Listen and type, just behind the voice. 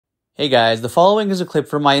Hey guys, the following is a clip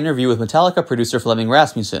from my interview with Metallica producer Flemming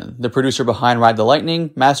Rasmussen, the producer behind Ride the Lightning,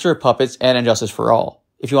 Master of Puppets, and Injustice for All.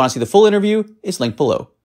 If you want to see the full interview, it's linked below.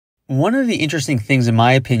 One of the interesting things in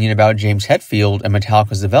my opinion about James Hetfield and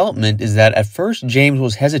Metallica's development is that at first James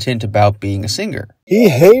was hesitant about being a singer. He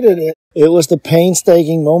hated it. It was the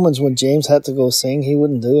painstaking moments when James had to go sing, he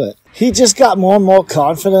wouldn't do it. He just got more and more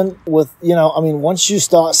confident with, once you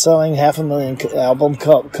start selling 500,000 album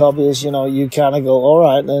copies, you kind of go, all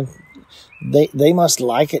right, then they must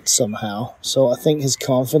like it somehow. So I think his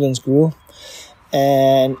confidence grew.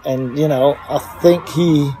 And I think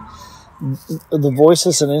the voice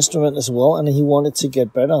is an instrument as well, and he wanted to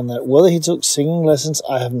get better on that. Whether he took singing lessons,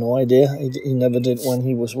 I have no idea. He never did when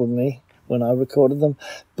he was with me, when I recorded them.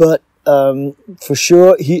 But for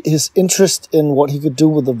sure, his interest in what he could do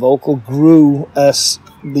with the vocal grew as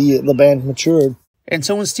the band matured. And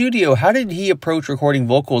so in studio, how did he approach recording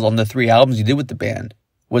vocals on the 3 albums you did with the band?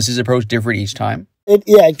 Was his approach different each time?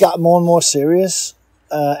 It got more and more serious,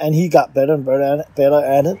 and he got better and better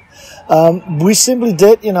at it. We simply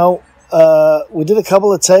did, we did a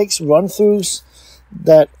couple of takes, run-throughs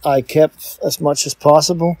that I kept as much as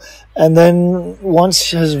possible. And then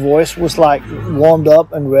once his voice was like warmed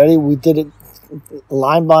up and ready, we did it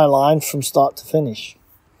line by line from start to finish.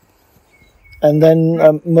 And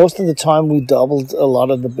then most of the time we doubled a lot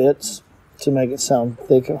of the bits to make it sound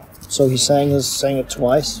thicker. So he sang it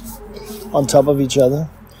twice on top of each other,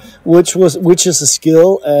 which is a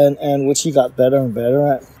skill and which he got better and better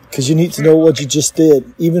at. Because you need to know what you just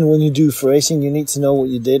did. Even when you do phrasing, you need to know what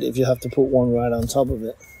you did if you have to put one right on top of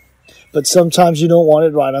it. But sometimes you don't want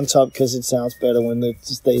it right on top because it sounds better when they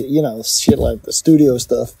shit like the studio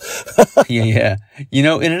stuff. Yeah. In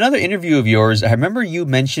another interview of yours, I remember you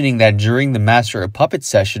mentioning that during the Master of Puppets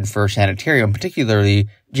session for Sanitarium particularly,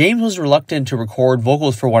 James was reluctant to record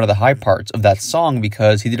vocals for one of the high parts of that song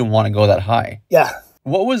because he didn't want to go that high. Yeah.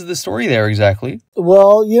 What was the story there exactly?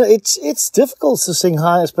 Well, it's difficult to sing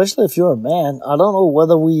high, especially if you're a man. I don't know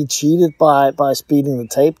whether we cheated by speeding the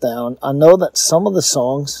tape down. I know that some of the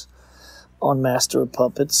songs on Master of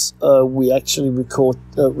Puppets, we actually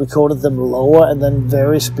recorded them lower and then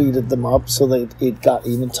very speeded them up so that it got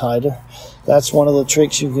even tighter. That's one of the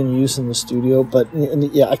tricks you can use in the studio. But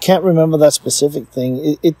yeah, I can't remember that specific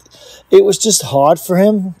thing. It was just hard for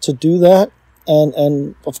him to do that.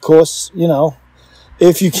 And of course,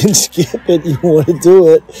 if you can skip it, you want to do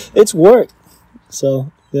it. It's work.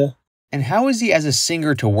 So, yeah. And how is he as a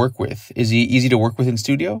singer to work with? Is he easy to work with in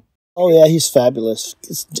studio? Oh, yeah, he's fabulous.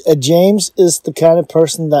 James is the kind of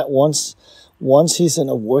person that once he's in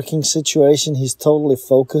a working situation, he's totally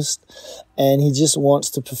focused, and he just wants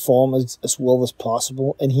to perform as well as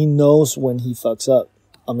possible, and he knows when he fucks up.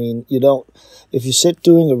 I mean, if you sit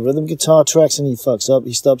doing a rhythm guitar tracks and he fucks up,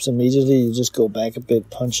 he stops immediately, you just go back a bit,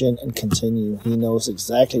 punch in, and continue. He knows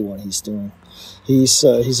exactly what he's doing. He's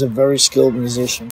a very skilled musician.